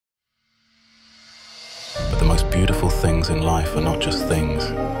most beautiful things in life are not just things.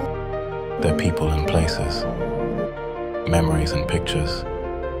 They're people and places, memories and pictures.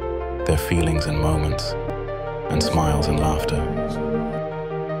 They're feelings and moments, and smiles and laughter.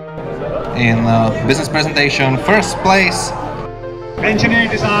 In business presentation, first place. Engineering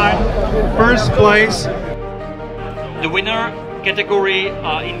design, first place. The winner category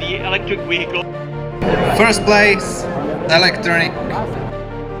in the electric vehicle. First place, electronic.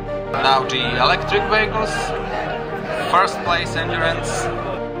 Now the electric vehicles. First place, endurance.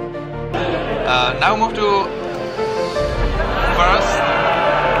 Now move to first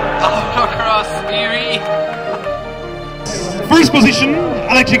Autocross EV. First position,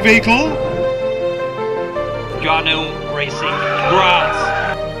 electric vehicle. Joanneum Racing Graz.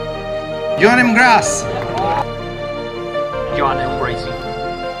 Joanneum Graz. Joanneum Racing.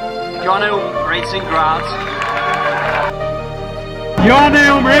 Joanneum Racing Graz.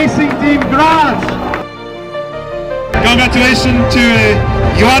 Joanneum Racing Team Graz. Congratulations to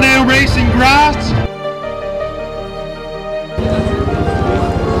Joanneum Racing Graz.